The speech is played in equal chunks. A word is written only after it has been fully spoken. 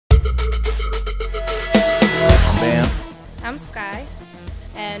I'm Sky,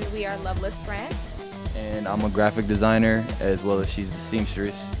 and we are LoveLezz Brand. And I'm a graphic designer, as well as she's the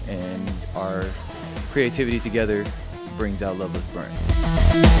seamstress, and our creativity together brings out LoveLezz Brand.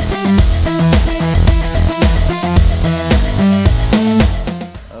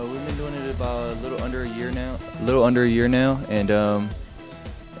 We've been doing it about a little under a year now, and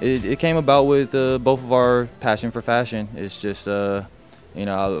it came about with both of our passion for fashion. It's just, you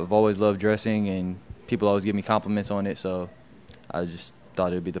know, I've always loved dressing, and people always give me compliments on it, so I just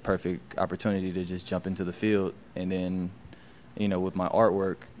thought it would be the perfect opportunity to just jump into the field. And then, you know, with my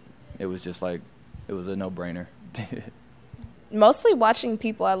artwork, it was just like, it was a no-brainer. Mostly watching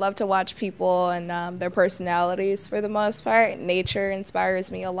people. I love to watch people and their personalities for the most part. Nature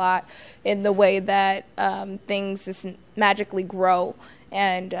inspires me a lot in the way that things just magically grow.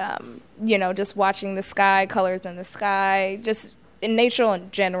 And, you know, just watching the sky, colors in the sky, just in nature in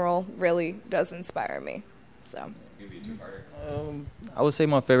general really does inspire me. So. I would say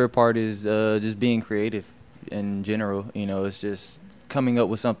my favorite part is just being creative in general. You know, it's just coming up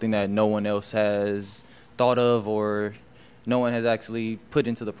with something that no one else has thought of, or no one has actually put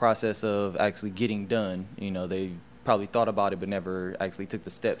into the process of actually getting done. You know, they probably thought about it but never actually took the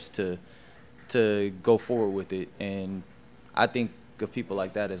steps to go forward with it. And I think of people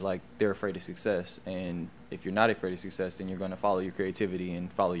like that as like they're afraid of success. And if you're not afraid of success, then you're going to follow your creativity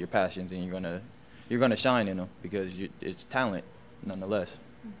and follow your passions, and you're gonna shine in them, because it's talent nonetheless.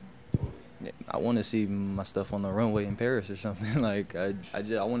 I want to see my stuff on the runway in Paris or something. Like I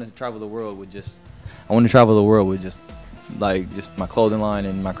want to travel the world with just my clothing line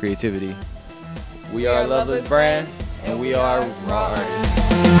and my creativity. We are LoveLezz Brand, and we are raw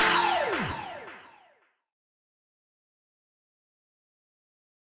artists.